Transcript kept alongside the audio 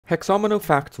Hexomino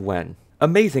Facts when?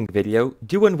 Amazing video,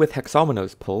 do one with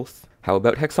Hexomino's pulse. How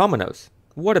about Hexominos?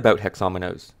 What about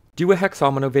Hexominos? Do a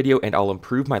Hexomino video and I'll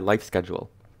improve my life schedule.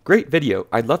 Great video,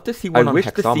 I'd love to see one on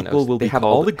Hexominos. The sequel will be have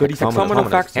all the goodies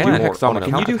Hexomino Facts and Hexomino.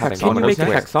 Can you do Hexomino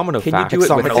Facts? Can you do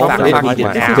it with Hexomino?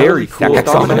 This is very cool.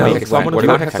 What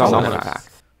about Hexomino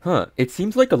Facts? It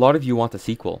seems like a lot of you want the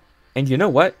sequel. And you know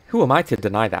what? Who am I to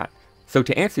deny that? So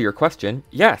to answer your question,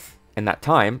 yes, and that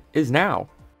time is now.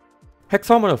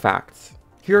 Hexomino Facts.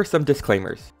 Here are some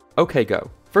disclaimers. Okay,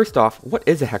 go. First off, what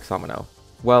is a hexomino?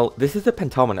 Well, this is a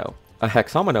pentomino. A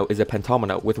hexomino is a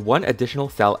pentomino with one additional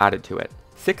cell added to it.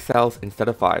 6 cells instead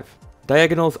of 5.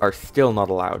 Diagonals are still not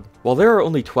allowed. While there are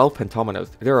only 12 pentominos,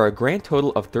 there are a grand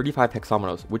total of 35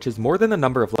 hexominos, which is more than the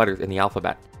number of letters in the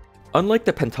alphabet. Unlike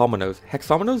the pentominos,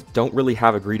 hexominos don't really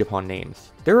have agreed upon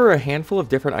names. There are a handful of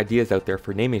different ideas out there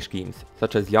for naming schemes,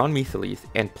 such as Jan Miselis,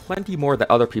 and plenty more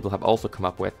that other people have also come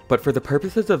up with, but for the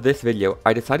purposes of this video,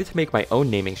 I decided to make my own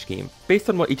naming scheme, based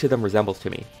on what each of them resembles to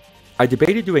me. I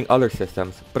debated doing other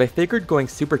systems, but I figured going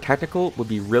super technical would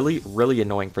be really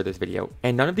annoying for this video,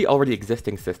 and none of the already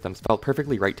existing systems felt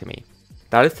perfectly right to me.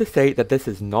 That is to say that this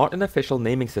is not an official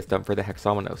naming system for the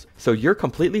hexominos, so you're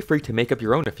completely free to make up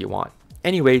your own if you want.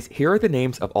 Anyways, here are the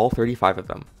names of all 35 of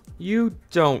them. You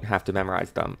don't have to memorize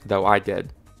them, though I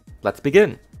did. Let's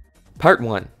begin! Part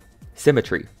 1.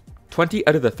 Symmetry. 20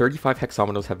 out of the 35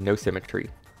 hexominos have no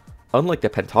symmetry. Unlike the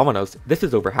pentominos, this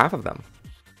is over half of them.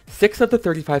 6 of the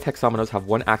 35 hexominos have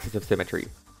one axis of symmetry.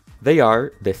 They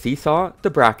are the seesaw,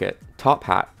 the bracket, top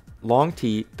hat, long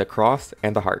T, the cross,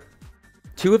 and the heart.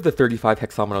 2 of the 35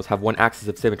 hexominos have one axis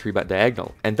of symmetry but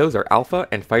diagonal, and those are alpha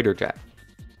and fighter jet.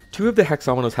 2 of the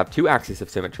hexominos have 2 axes of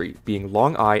symmetry, being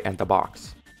long I and the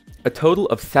box. A total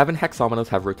of 7 hexominos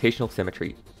have rotational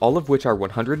symmetry, all of which are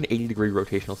 180-degree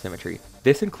rotational symmetry.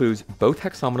 This includes both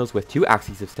hexominos with 2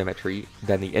 axes of symmetry,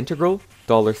 then the integral,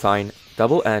 $,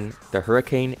 double N, the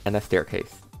hurricane, and the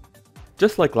staircase.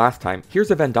 Just like last time, here's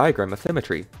a Venn diagram of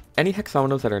symmetry. Any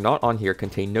hexominos that are not on here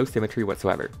contain no symmetry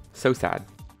whatsoever. So sad.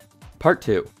 Part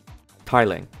 2.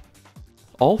 Tiling.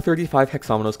 All 35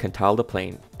 hexominos can tile the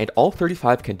plane, and all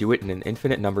 35 can do it in an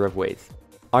infinite number of ways.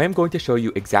 I am going to show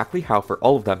you exactly how for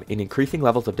all of them in increasing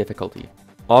levels of difficulty.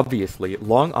 Obviously,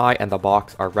 long I and the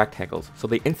box are rectangles, so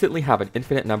they instantly have an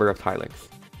infinite number of tilings.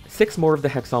 6 more of the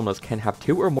hexominos can have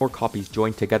 2 or more copies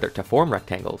joined together to form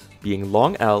rectangles, being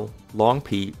long L, long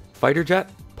P, fighter jet,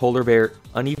 polar bear,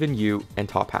 uneven U, and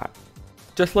top hat.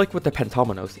 Just like with the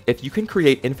pentominos, if you can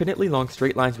create infinitely long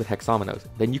straight lines with hexominos,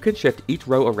 then you can shift each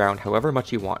row around however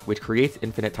much you want, which creates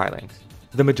infinite tilings.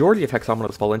 The majority of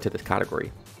hexominos fall into this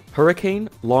category. Hurricane,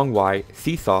 long Y,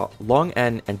 seesaw, long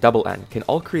N, and double N can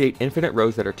all create infinite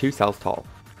rows that are 2 cells tall.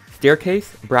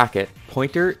 Staircase, bracket,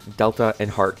 pointer, delta, and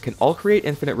heart can all create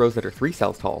infinite rows that are 3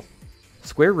 cells tall.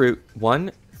 Square root,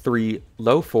 1, 3,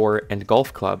 low 4, and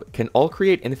golf club can all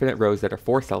create infinite rows that are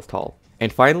 4 cells tall.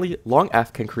 And finally, long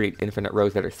F can create infinite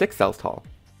rows that are 6 cells tall.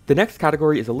 The next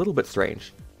category is a little bit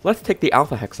strange. Let's take the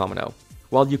alpha hexomino.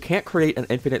 While you can't create an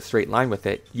infinite straight line with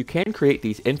it, you can create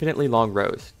these infinitely long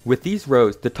rows. With these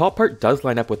rows, the top part does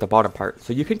line up with the bottom part,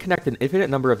 so you can connect an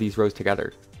infinite number of these rows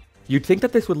together. You'd think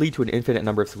that this would lead to an infinite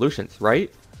number of solutions,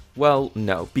 right? Well,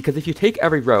 no, because if you take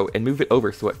every row and move it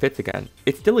over so it fits again,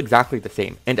 it's still exactly the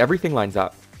same, and everything lines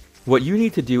up. What you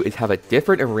need to do is have a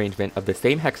different arrangement of the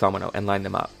same hexomino and line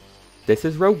them up. This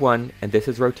is row 1, and this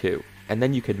is row 2, and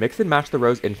then you can mix and match the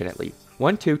rows infinitely.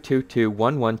 1, 2, 2, 2,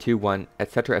 1, 1, 2, 1,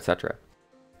 etc, etc.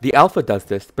 The alpha does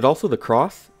this, but also the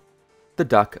cross, the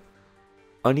duck,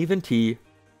 uneven T,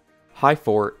 high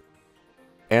 4,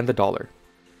 and the dollar.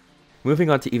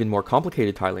 Moving on to even more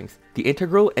complicated tilings, the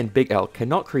integral and big L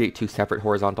cannot create 2 separate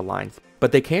horizontal lines,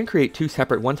 but they can create 2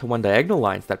 separate one-to-one diagonal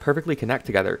lines that perfectly connect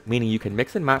together, meaning you can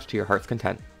mix and match to your heart's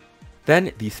content.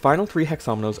 Then, these final 3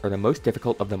 hexominos are the most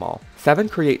difficult of them all. 7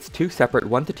 creates 2 separate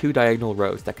 1-to-2 diagonal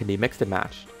rows that can be mixed and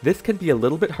matched. This can be a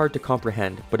little bit hard to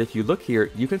comprehend, but if you look here,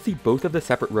 you can see both of the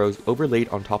separate rows overlaid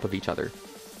on top of each other.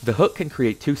 The hook can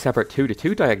create 2 separate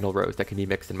 2-to-2 diagonal rows that can be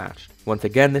mixed and matched. Once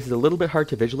again, this is a little bit hard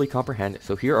to visually comprehend,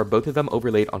 so here are both of them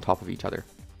overlaid on top of each other.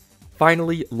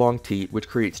 Finally, long T, which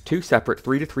creates 2 separate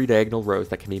 3-to-3 diagonal rows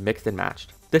that can be mixed and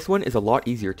matched. This one is a lot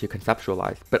easier to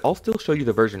conceptualize, but I'll still show you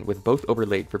the version with both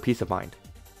overlaid for peace of mind.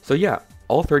 So yeah,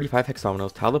 all 35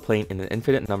 hexominos tile the plane in an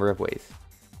infinite number of ways.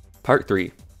 Part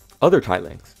 3. Other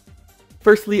tilings.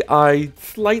 Firstly, I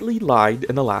slightly lied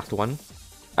in the last one.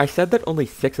 I said that only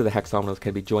 6 of the hexominos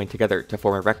can be joined together to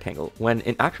form a rectangle, when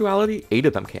in actuality 8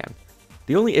 of them can.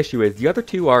 The only issue is the other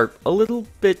 2 are a little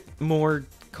bit more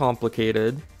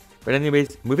complicated. But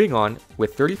anyways, moving on,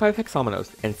 with 35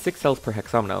 hexominos and 6 cells per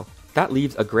hexomino, that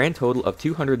leaves a grand total of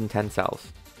 210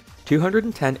 cells.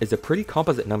 210 is a pretty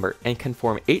composite number and can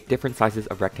form 8 different sizes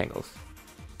of rectangles.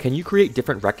 Can you create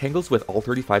different rectangles with all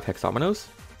 35 hexominos?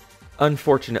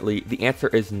 Unfortunately, the answer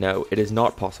is no, it is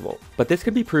not possible, but this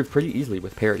can be proved pretty easily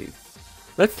with parity.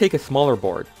 Let's take a smaller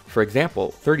board, for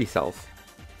example, 30 cells.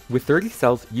 With 30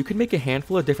 cells, you can make a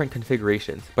handful of different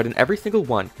configurations, but in every single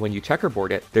one, when you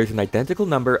checkerboard it, there's an identical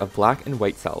number of black and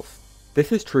white cells.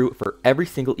 This is true for every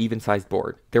single even-sized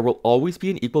board. There will always be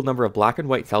an equal number of black and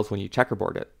white cells when you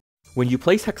checkerboard it. When you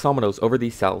place hexominos over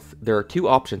these cells, there are 2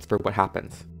 options for what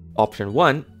happens. Option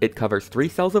 1, it covers 3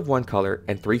 cells of one color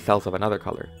and 3 cells of another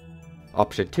color.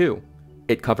 Option 2,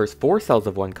 it covers 4 cells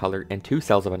of one color and 2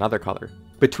 cells of another color.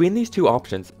 Between these 2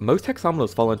 options, most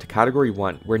hexominos fall into category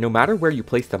 1, where no matter where you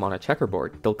place them on a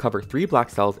checkerboard, they'll cover 3 black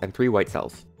cells and 3 white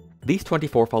cells. These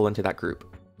 24 fall into that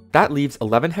group. That leaves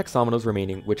 11 hexominos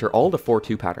remaining, which are all the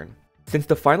 4-2 pattern. Since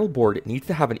the final board needs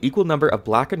to have an equal number of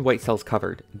black and white cells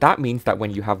covered, that means that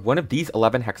when you have one of these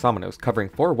 11 hexominos covering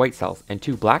 4 white cells and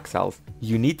 2 black cells,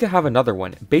 you need to have another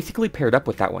one basically paired up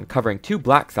with that one covering 2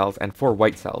 black cells and 4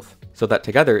 white cells, so that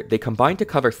together they combine to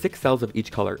cover 6 cells of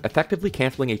each color, effectively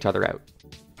cancelling each other out.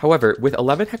 However, with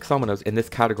 11 hexominos in this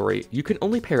category, you can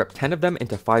only pair up 10 of them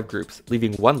into 5 groups,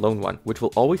 leaving one lone one, which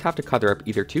will always have to cover up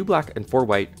either 2 black and 4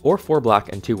 white, or 4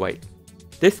 black and 2 white.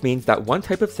 This means that one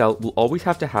type of cell will always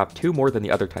have to have 2 more than the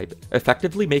other type,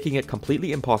 effectively making it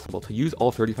completely impossible to use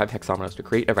all 35 hexominos to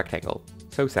create a rectangle.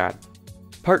 So sad.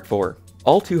 Part 4.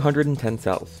 All 210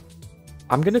 cells.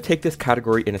 I'm going to take this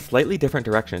category in a slightly different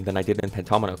direction than I did in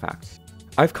Hexomino Facts.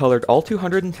 I've colored all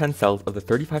 210 cells of the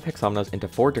 35 hexominos into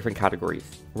 4 different categories.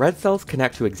 Red cells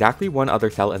connect to exactly one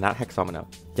other cell in that hexomino.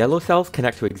 Yellow cells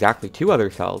connect to exactly 2 other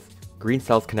cells. Green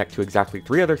cells connect to exactly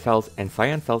 3 other cells, and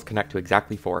cyan cells connect to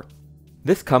exactly 4.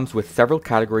 This comes with several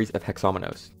categories of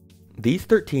hexominos. These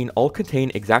 13 all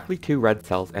contain exactly 2 red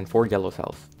cells and 4 yellow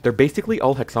cells. They're basically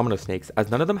all hexomino snakes, as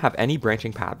none of them have any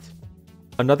branching paths.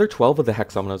 Another 12 of the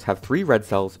hexominos have 3 red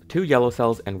cells, 2 yellow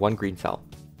cells, and 1 green cell.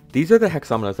 These are the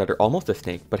hexominos that are almost a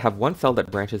snake, but have one cell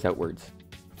that branches outwards.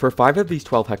 For 5 of these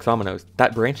 12 hexominos,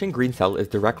 that branching green cell is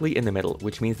directly in the middle,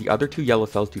 which means the other 2 yellow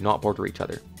cells do not border each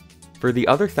other. For the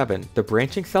other 7, the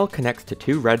branching cell connects to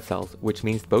 2 red cells, which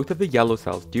means both of the yellow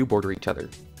cells do border each other.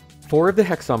 4 of the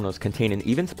hexominos contain an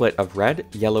even split of red,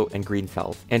 yellow, and green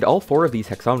cells, and all 4 of these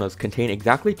hexominos contain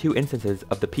exactly 2 instances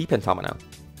of the P pentomino.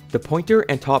 The pointer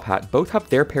and top hat both have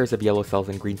their pairs of yellow cells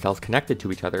and green cells connected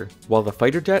to each other, while the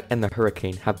fighter jet and the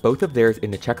hurricane have both of theirs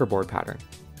in the checkerboard pattern.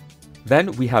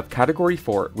 Then we have category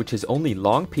 4, which is only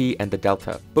long P and the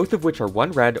delta, both of which are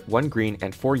 1 red, 1 green,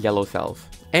 and 4 yellow cells.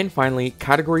 And finally,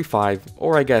 category 5,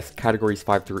 or I guess categories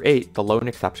 5 through 8, the lone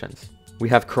exceptions. We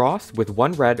have cross with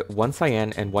 1 red, 1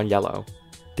 cyan, and 1 yellow.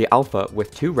 The alpha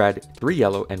with 2 red, 3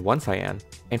 yellow, and 1 cyan.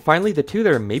 And finally the 2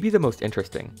 that are maybe the most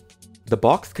interesting. The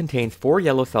box contains 4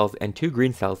 yellow cells and 2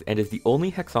 green cells and is the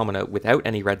only hexomino without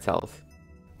any red cells.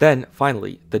 Then,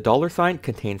 finally, the dollar sign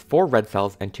contains 4 red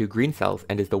cells and 2 green cells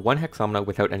and is the one hexomino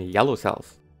without any yellow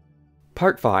cells.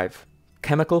 Part 5.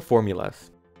 Chemical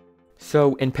formulas.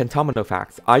 So, in Pentomino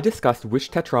Facts, I discussed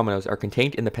which tetrominos are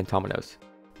contained in the pentominos.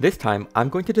 This time, I'm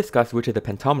going to discuss which of the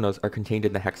pentominos are contained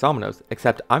in the hexominos,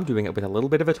 except I'm doing it with a little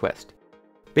bit of a twist.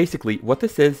 Basically, what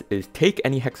this is take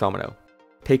any hexomino.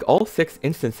 Take all 6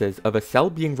 instances of a cell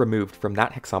being removed from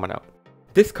that hexomino.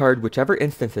 Discard whichever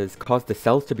instances cause the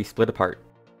cells to be split apart.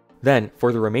 Then,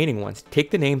 for the remaining ones,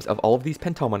 take the names of all of these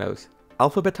pentominos,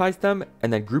 alphabetize them,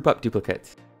 and then group up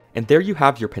duplicates. And there you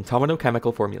have your pentomino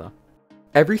chemical formula.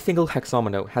 Every single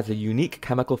hexomino has a unique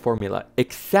chemical formula,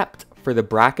 except for the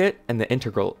bracket and the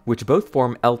integral, which both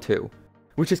form L2.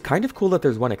 Which is kind of cool that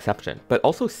there's one exception, but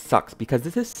also sucks because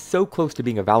this is so close to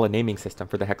being a valid naming system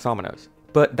for the hexominos.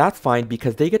 But that's fine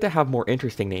because they get to have more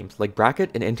interesting names like bracket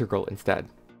and integral instead.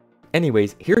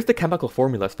 Anyways, here's the chemical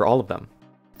formulas for all of them.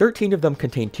 13 of them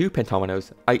contain 2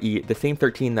 pentominos, i.e. the same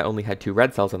 13 that only had 2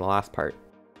 red cells in the last part.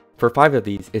 For 5 of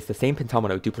these, it's the same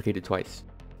pentomino duplicated twice.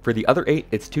 For the other 8,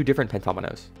 it's 2 different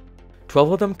pentominos.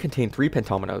 12 of them contain 3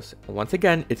 pentominos, and once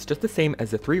again, it's just the same as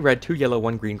the 3 red, 2 yellow,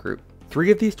 1 green group. 3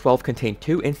 of these 12 contain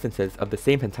 2 instances of the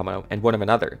same pentomino and one of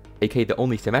another, aka the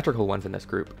only symmetrical ones in this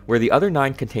group, where the other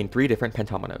 9 contain 3 different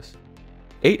pentominos.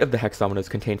 8 of the hexominos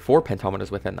contain 4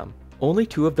 pentominos within them. Only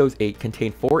 2 of those 8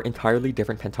 contain 4 entirely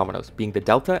different pentominos, being the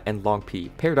delta and long P,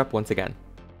 paired up once again.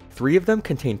 3 of them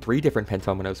contain 3 different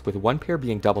pentominos, with one pair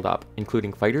being doubled up,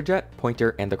 including fighter jet,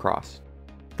 pointer, and the cross.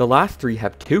 The last 3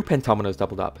 have 2 pentominos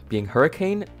doubled up, being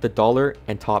hurricane, the dollar,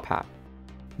 and top hat.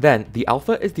 Then, the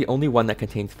alpha is the only one that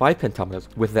contains 5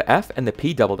 pentominos, with the F and the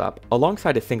P doubled up,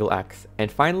 alongside a single X.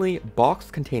 And finally,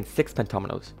 box contains 6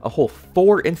 pentominos, a whole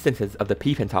 4 instances of the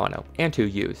P pentomino, and 2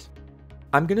 U's.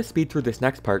 I'm gonna speed through this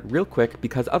next part real quick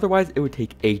because otherwise it would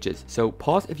take ages, so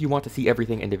pause if you want to see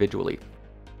everything individually.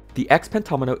 The X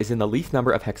pentomino is in the least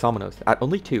number of hexominos at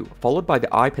only 2, followed by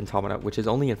the I pentomino, which is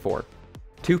only in 4.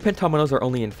 2 pentominos are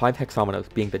only in 5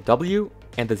 hexominos, being the W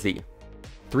and the Z.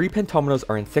 3 pentominos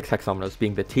are in 6 hexominos,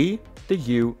 being the T, the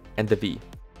U, and the V.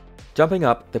 Jumping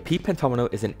up, the P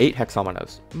pentomino is in 8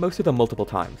 hexominos, most of them multiple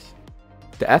times.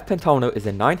 The F pentomino is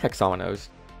in 9 hexominos.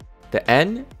 The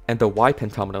N and the Y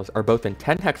pentominoes are both in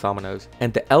 10 hexominos,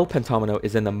 and the L pentomino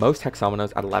is in the most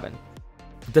hexominos at 11.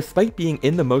 Despite being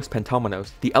in the most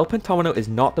pentominos, the L pentomino is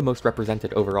not the most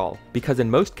represented overall, because in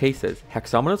most cases,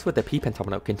 hexominos with the P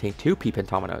pentomino contain 2 P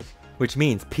pentominos, which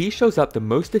means P shows up the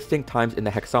most distinct times in the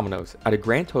hexominos at a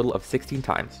grand total of 16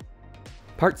 times.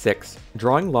 Part 6.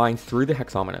 Drawing lines through the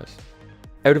hexominos.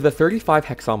 Out of the 35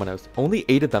 hexominos, only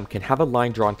 8 of them can have a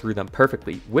line drawn through them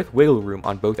perfectly with wiggle room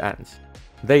on both ends.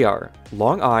 They are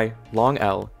long I, long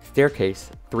L, staircase,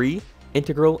 3,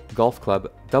 integral, golf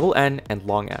club, double N, and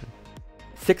long N.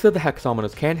 6 of the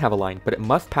hexominos can have a line, but it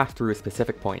must pass through a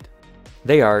specific point.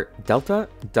 They are delta,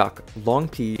 duck, long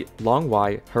P, long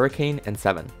Y, hurricane, and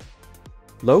 7.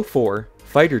 Low 4,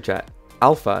 fighter jet,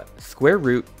 alpha, square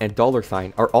root, and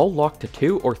 $sign are all locked to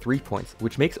 2 or 3 points,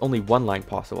 which makes only one line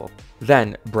possible.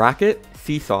 Then, bracket,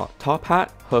 seesaw, top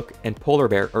hat, hook, and polar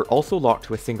bear are also locked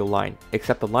to a single line,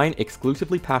 except the line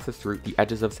exclusively passes through the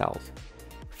edges of cells.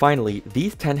 Finally,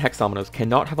 these 10 hexominos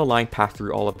cannot have a line pass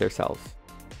through all of their cells.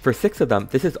 For 6 of them,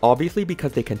 this is obviously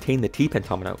because they contain the T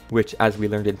pentomino, which, as we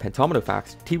learned in Hexomino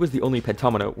Facts, T was the only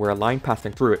pentomino where a line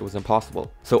passing through it was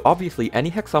impossible, so obviously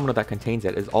any hexomino that contains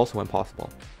it is also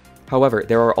impossible. However,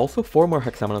 there are also 4 more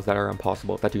hexominos that are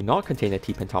impossible that do not contain a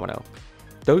T pentomino.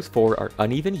 Those 4 are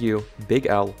uneven U, big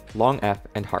L, long F,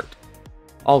 and heart.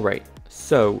 Alright,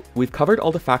 so we've covered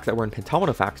all the facts that were in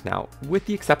Hexomino Facts now, with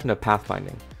the exception of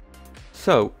pathfinding.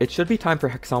 So, it should be time for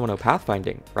hexomino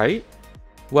pathfinding, right?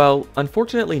 Well,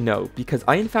 unfortunately no, because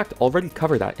I in fact already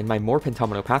covered that in my more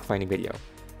pentomino pathfinding video.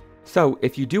 So,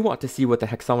 if you do want to see what the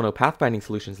hexomino pathfinding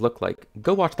solutions look like,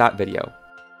 go watch that video.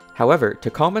 However, to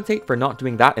compensate for not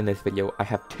doing that in this video, I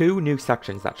have 2 new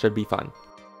sections that should be fun.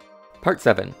 Part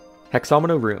 7.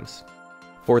 Hexomino Rooms.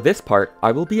 For this part,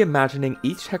 I will be imagining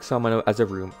each hexomino as a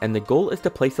room, and the goal is to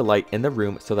place a light in the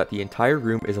room so that the entire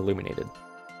room is illuminated.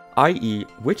 I.e.,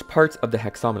 which parts of the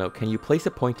hexomino can you place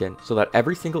a point in so that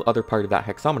every single other part of that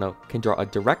hexomino can draw a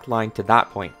direct line to that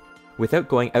point, without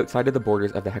going outside of the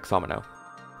borders of the hexomino.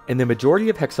 In the majority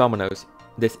of hexominos,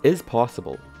 this is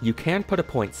possible. You can put a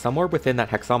point somewhere within that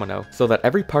hexomino so that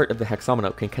every part of the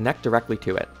hexomino can connect directly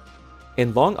to it.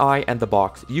 In long I and the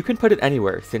box, you can put it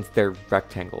anywhere since they're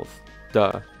rectangles.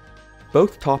 Duh.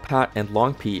 Both top hat and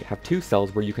long P have 2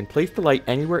 cells where you can place the light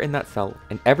anywhere in that cell,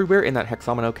 and everywhere in that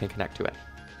hexomino can connect to it.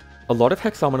 A lot of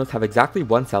hexominos have exactly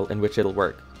 1 cell in which it'll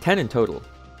work, 10 in total.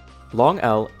 Long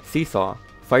L, seesaw,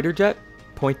 fighter jet,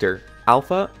 pointer,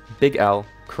 alpha, big L,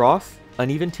 cross,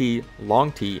 uneven T,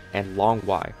 and long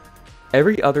Y.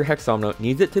 Every other hexomino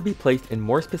needs it to be placed in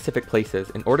more specific places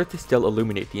in order to still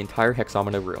illuminate the entire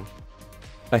hexomino room.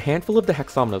 A handful of the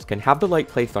hexominos can have the light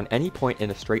placed on any point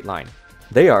in a straight line.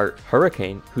 They are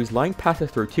hurricane, whose line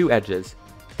passes through 2 edges,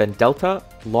 then delta,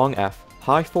 long F,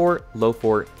 high 4, low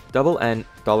 4, double N,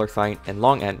 $sign, and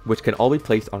long N, which can all be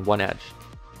placed on one edge.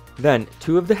 Then,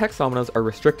 2 of the hexominos are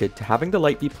restricted to having the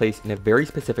light be placed in a very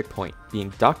specific point,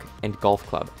 being duck and golf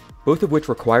club, both of which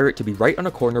require it to be right on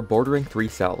a corner bordering 3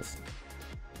 cells.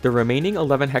 The remaining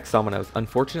 11 hexominos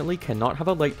unfortunately cannot have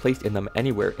a light placed in them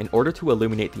anywhere in order to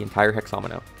illuminate the entire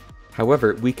hexomino.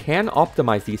 However, we can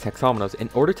optimize these hexominos in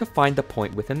order to find the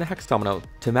point within the hexomino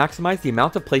to maximize the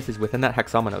amount of places within that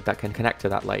hexomino that can connect to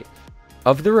that light.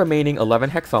 Of the remaining 11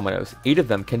 hexominos, 8 of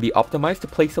them can be optimized to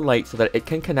place a light so that it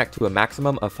can connect to a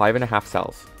maximum of 5.5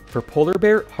 cells. For polar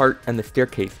bear, heart, and the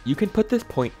staircase, you can put this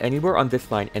point anywhere on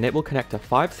this line and it will connect to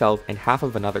 5 cells and half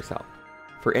of another cell.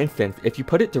 For instance, if you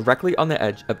put it directly on the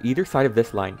edge of either side of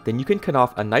this line, then you can cut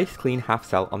off a nice clean half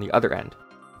cell on the other end.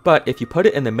 But if you put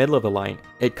it in the middle of the line,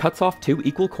 it cuts off 2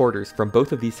 equal quarters from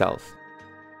both of these cells.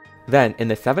 Then, in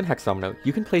the 7 hexomino,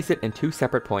 you can place it in 2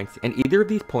 separate points, and either of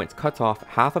these points cuts off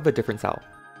half of a different cell.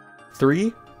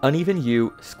 3, uneven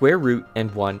U, square root,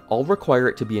 and 1 all require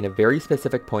it to be in a very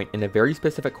specific point in a very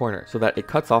specific corner so that it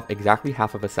cuts off exactly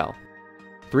half of a cell.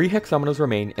 3 hexominos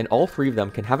remain, and all 3 of them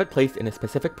can have it placed in a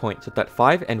specific point so that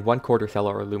 5 and 1/4 cell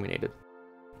are illuminated.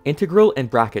 Integral and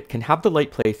bracket can have the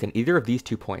light placed in either of these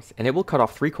 2 points, and it will cut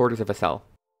off 3/4 of a cell.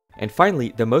 And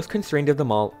finally, the most constrained of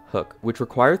them all, hook, which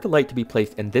requires the light to be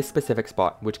placed in this specific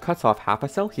spot, which cuts off half a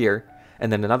cell here, and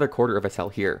then another 1/4 of a cell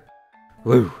here.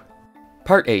 Woo!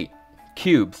 Part 8.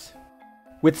 Cubes.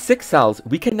 With 6 cells,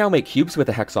 we can now make cubes with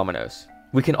the hexominos.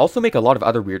 We can also make a lot of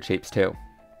other weird shapes too.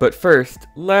 But first,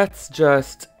 let's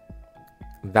just...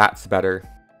 That's better.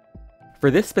 For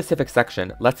this specific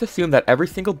section, let's assume that every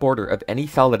single border of any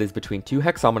cell that is between two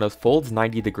hexominos folds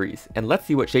 90 degrees, and let's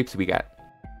see what shapes we get.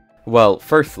 Well,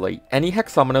 firstly, any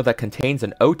hexomino that contains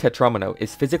an O tetromino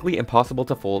is physically impossible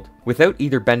to fold without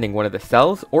either bending one of the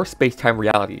cells or space-time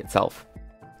reality itself.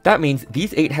 That means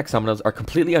these 8 hexominos are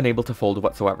completely unable to fold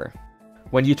whatsoever.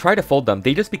 When you try to fold them,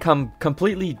 they just become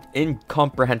completely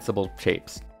incomprehensible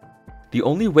shapes. The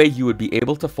only way you would be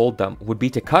able to fold them would be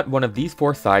to cut one of these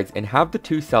 4 sides and have the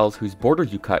 2 cells whose border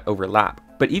you cut overlap,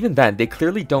 but even then they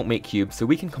clearly don't make cubes, so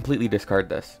we can completely discard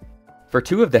this. For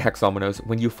 2 of the hexominos,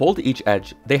 when you fold each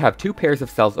edge, they have 2 pairs of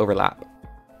cells overlap.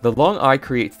 The long I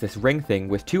creates this ring thing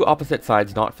with 2 opposite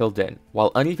sides not filled in,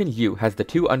 while uneven U has the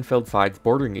 2 unfilled sides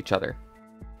bordering each other.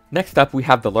 Next up, we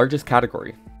have the largest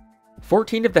category.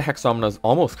 14 of the hexominos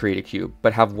almost create a cube,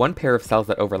 but have 1 pair of cells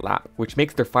that overlap, which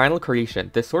makes their final creation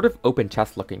this sort of open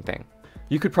chest looking thing.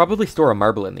 You could probably store a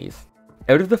marble in these.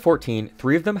 Out of the 14,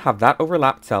 3 of them have that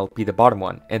overlapped cell be the bottom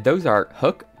one, and those are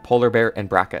hook, polar bear, and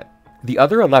bracket. The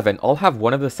other 11 all have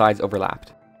one of the sides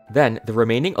overlapped. Then, the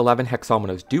remaining 11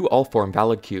 hexominos do all form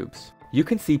valid cubes. You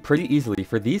can see pretty easily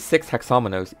for these 6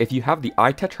 hexominos, if you have the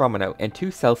I tetromino and 2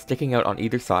 cells sticking out on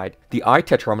either side, the I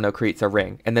tetromino creates a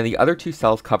ring, and then the other 2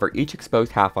 cells cover each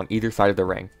exposed half on either side of the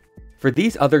ring. For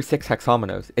these other 6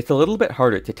 hexominos, it's a little bit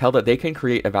harder to tell that they can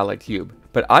create a valid cube,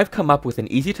 but I've come up with an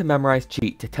easy to memorize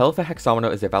cheat to tell if a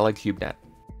hexomino is a valid cube net.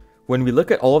 When we look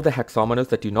at all of the hexominos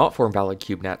that do not form valid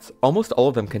cube nets, almost all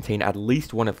of them contain at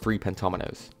least one of 3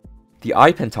 pentominos. The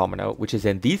I pentomino, which is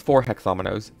in these 4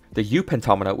 hexominos, the U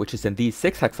pentomino, which is in these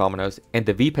 6 hexominos, and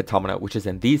the V pentomino, which is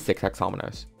in these 6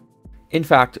 hexominos. In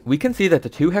fact, we can see that the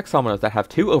 2 hexominos that have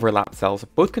 2 overlap cells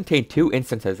both contain 2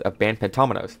 instances of band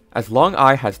pentominos, as long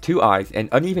I has 2 I's and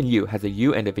uneven U has a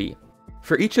U and a V.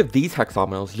 For each of these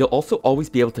hexominos, you'll also always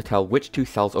be able to tell which 2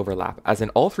 cells overlap, as in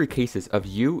all 3 cases of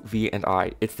U, V, and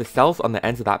I, it's the cells on the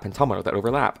ends of that pentomino that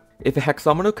overlap. If a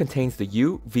hexomino contains the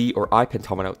U, V, or I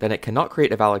pentomino, then it cannot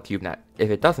create a valid cube net.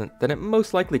 If it doesn't, then it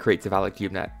most likely creates a valid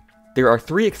cube net. There are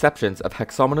 3 exceptions of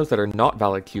hexominos that are not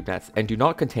valid cube nets and do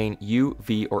not contain U,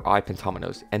 V, or I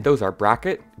pentominos, and those are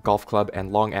bracket, golf club,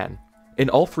 and long N. In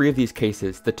all 3 of these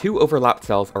cases, the 2 overlapped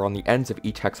cells are on the ends of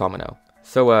each hexomino.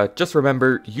 So just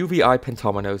remember UVI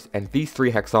pentominos and these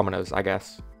 3 hexominos, I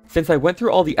guess. Since I went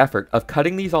through all the effort of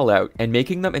cutting these all out and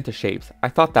making them into shapes, I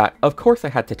thought that, of course I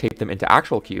had to tape them into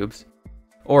actual cubes.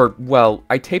 Or, well,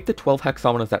 I taped the 12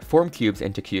 hexominos that form cubes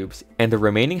into cubes, and the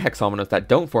remaining hexominos that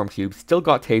don't form cubes still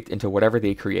got taped into whatever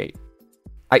they create.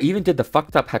 I even did the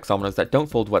fucked up hexominos that don't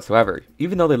fold whatsoever,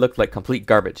 even though they look like complete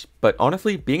garbage, but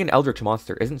honestly, being an eldritch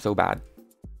monster isn't so bad.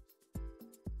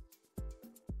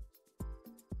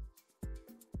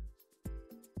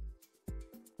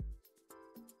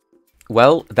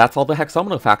 Well, that's all the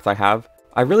hexomino facts I have.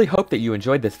 I really hope that you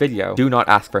enjoyed this video. Do not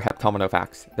ask for heptomino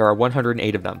facts. There are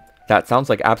 108 of them. That sounds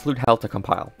like absolute hell to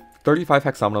compile. 35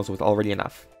 hexominos was already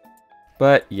enough.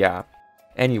 But yeah.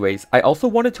 Anyways, I also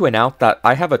wanted to announce that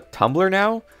I have a Tumblr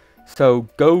now, so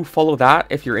go follow that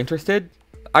if you're interested.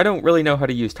 I don't really know how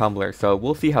to use Tumblr, so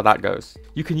we'll see how that goes.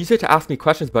 You can use it to ask me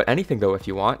questions about anything though if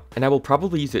you want, and I will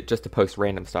probably use it just to post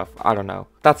random stuff. I don't know.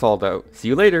 That's all though. See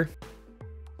you later!